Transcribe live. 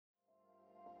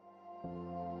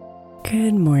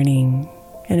Good morning,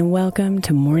 and welcome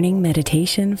to Morning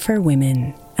Meditation for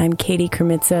Women. I'm Katie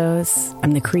Kermitzos.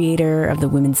 I'm the creator of the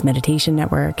Women's Meditation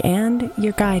Network and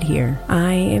your guide here.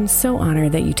 I am so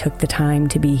honored that you took the time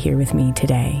to be here with me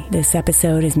today. This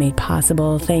episode is made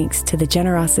possible thanks to the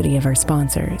generosity of our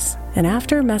sponsors. And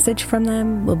after a message from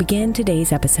them, we'll begin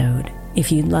today's episode.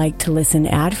 If you'd like to listen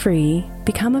ad-free,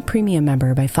 become a premium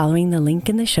member by following the link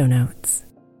in the show notes.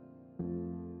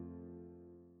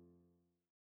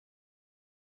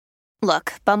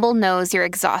 Look, Bumble knows you're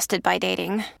exhausted by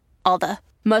dating. All the,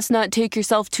 must not take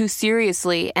yourself too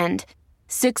seriously, and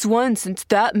 6'1" since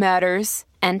that matters,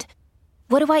 and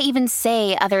what do I even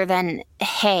say other than,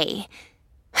 hey?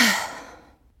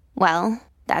 Well,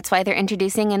 that's why they're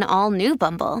introducing an all-new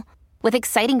Bumble, with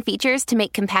exciting features to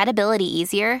make compatibility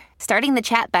easier, starting the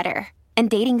chat better, and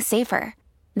dating safer.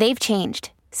 They've changed,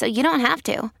 so you don't have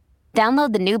to.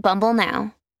 Download the new Bumble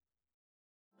now.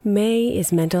 May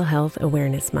is Mental Health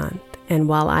Awareness Month. And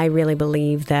while I really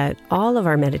believe that all of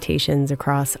our meditations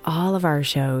across all of our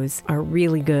shows are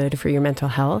really good for your mental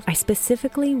health, I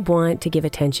specifically want to give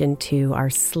attention to our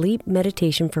Sleep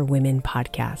Meditation for Women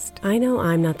podcast. I know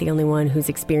I'm not the only one who's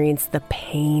experienced the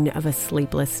pain of a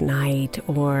sleepless night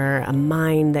or a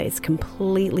mind that is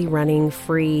completely running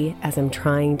free as I'm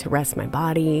trying to rest my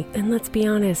body. And let's be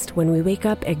honest, when we wake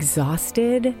up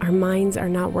exhausted, our minds are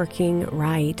not working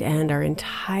right and our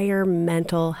entire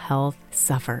mental health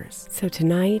suffers. So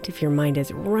tonight, if your mind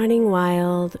is running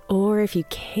wild or if you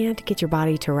can't get your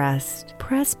body to rest,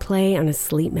 press play on a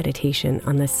sleep meditation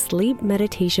on the Sleep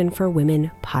Meditation for Women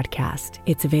podcast.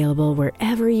 It's available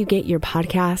wherever you get your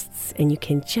podcasts, and you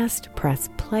can just press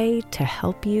play to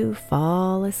help you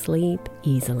fall asleep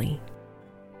easily.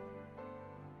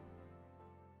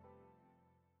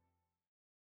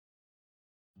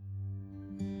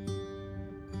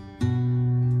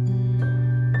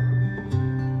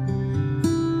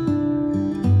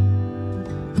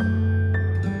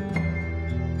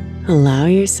 Allow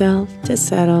yourself to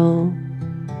settle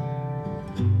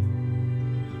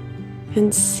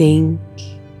and sink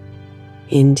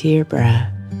into your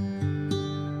breath.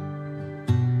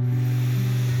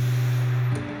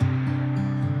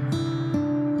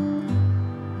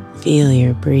 Feel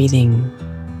your breathing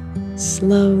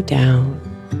slow down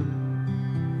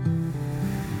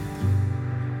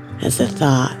as the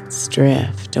thoughts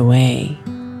drift away.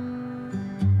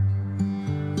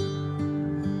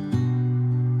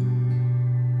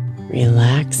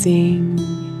 Relaxing,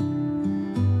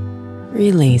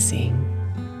 releasing.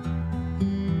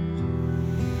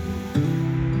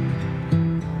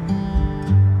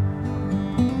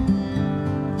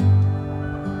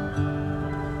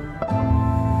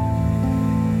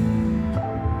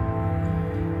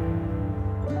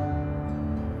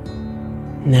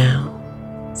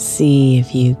 Now, see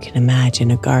if you can imagine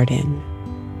a garden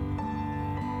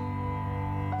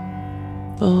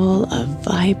full of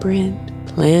vibrant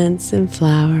plants and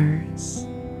flowers,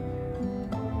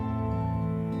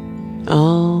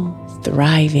 all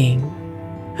thriving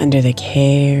under the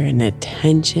care and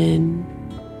attention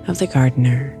of the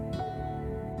gardener.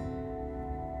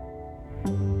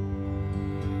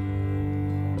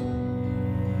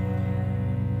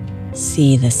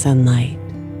 See the sunlight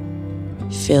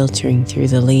filtering through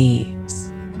the leaves,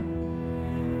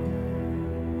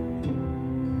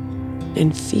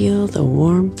 and feel the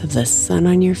warmth of the sun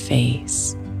on your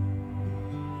face.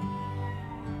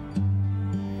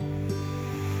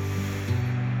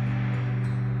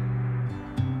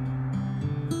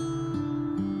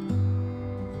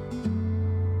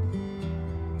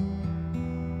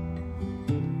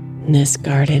 This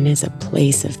garden is a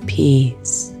place of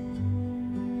peace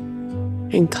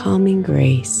and calming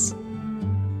grace,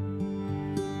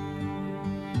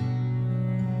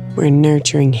 where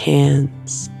nurturing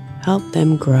hands help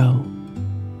them grow.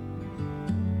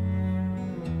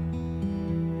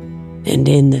 And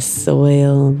in the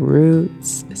soil,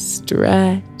 roots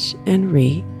stretch and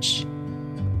reach.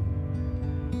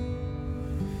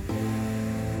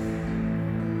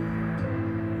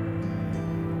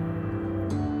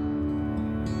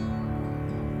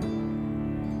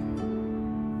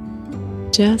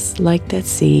 Just like that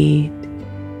seed,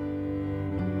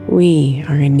 we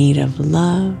are in need of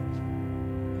love,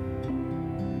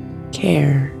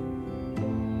 care,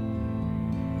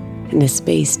 and a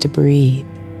space to breathe.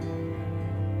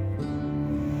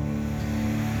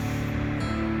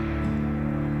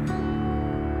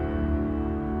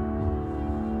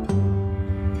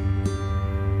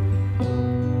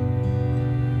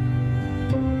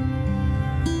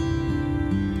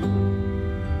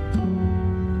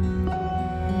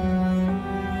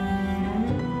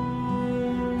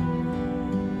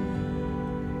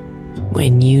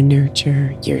 When you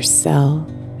nurture yourself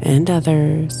and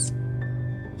others,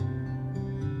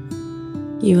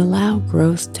 you allow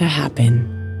growth to happen.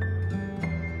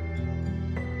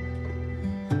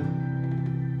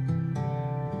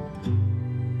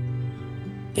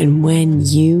 And when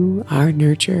you are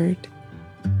nurtured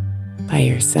by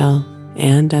yourself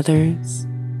and others,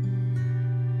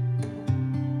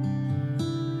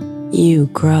 you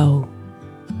grow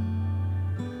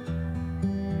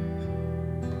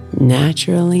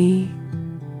naturally,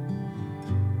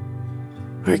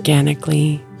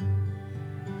 organically,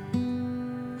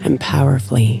 and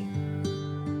powerfully.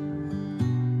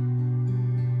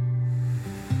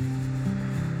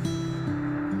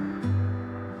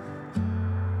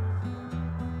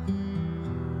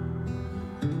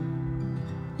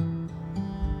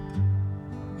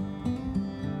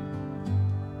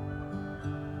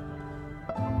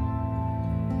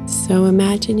 So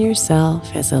imagine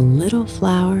yourself as a little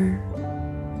flower,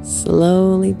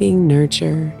 slowly being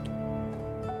nurtured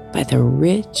by the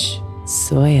rich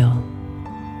soil,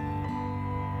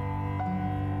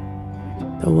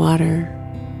 the water,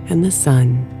 and the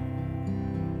sun.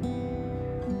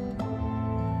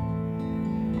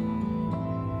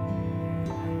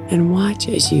 And watch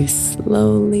as you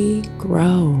slowly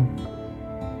grow,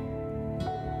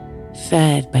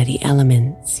 fed by the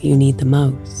elements you need the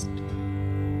most.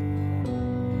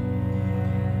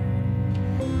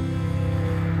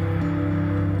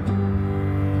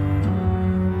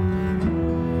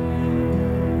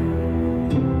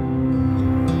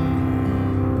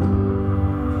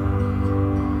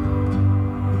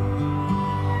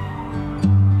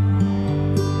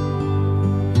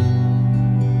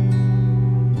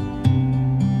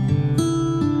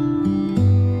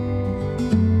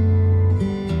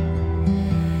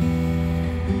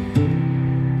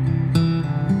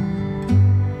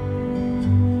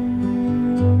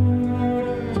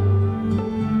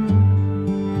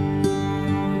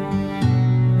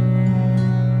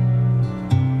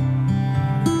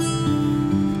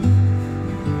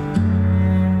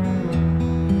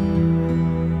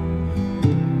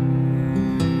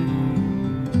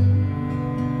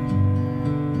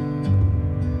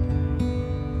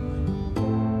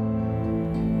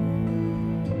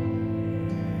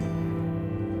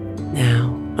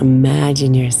 Now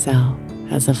imagine yourself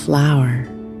as a flower,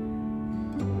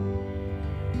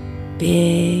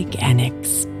 big and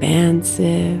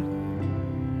expansive,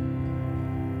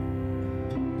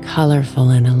 colorful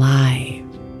and alive.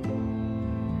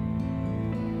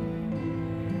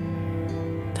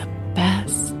 The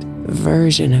best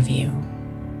version of you,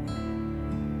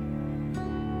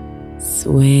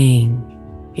 swaying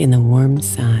in the warm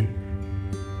sun.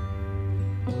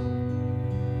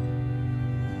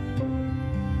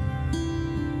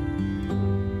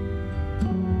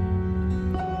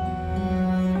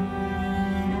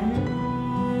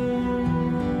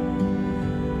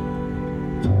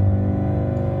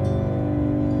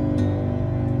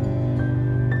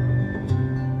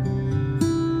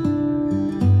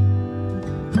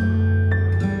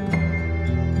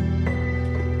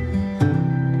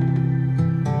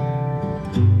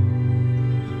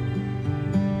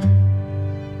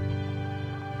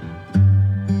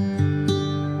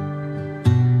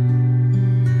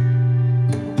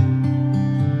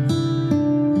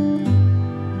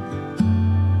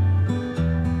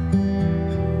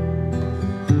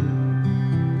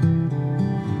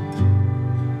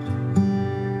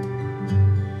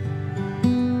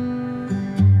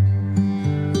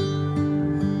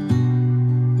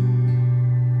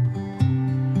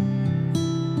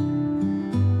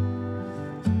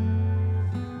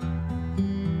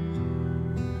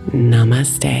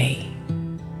 Namaste,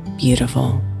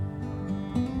 beautiful.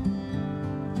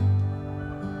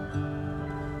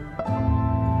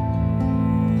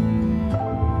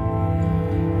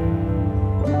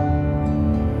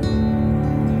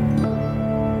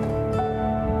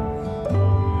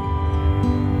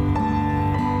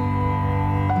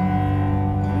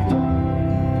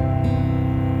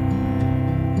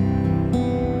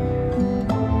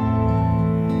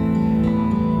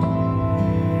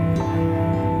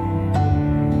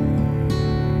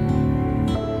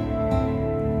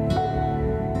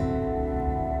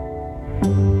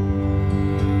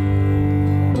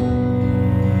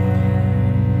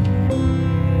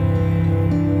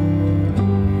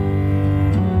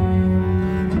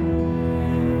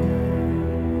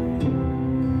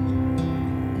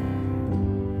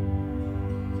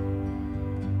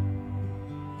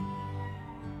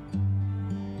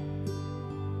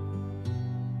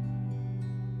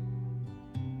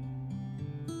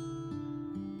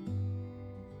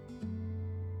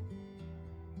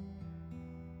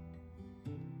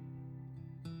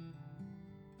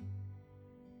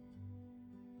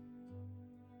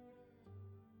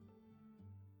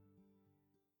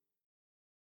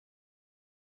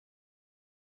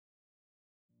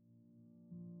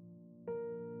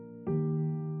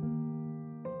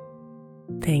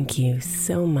 Thank you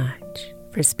so much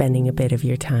for spending a bit of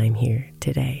your time here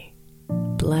today.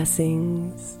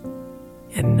 Blessings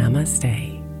and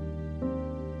namaste.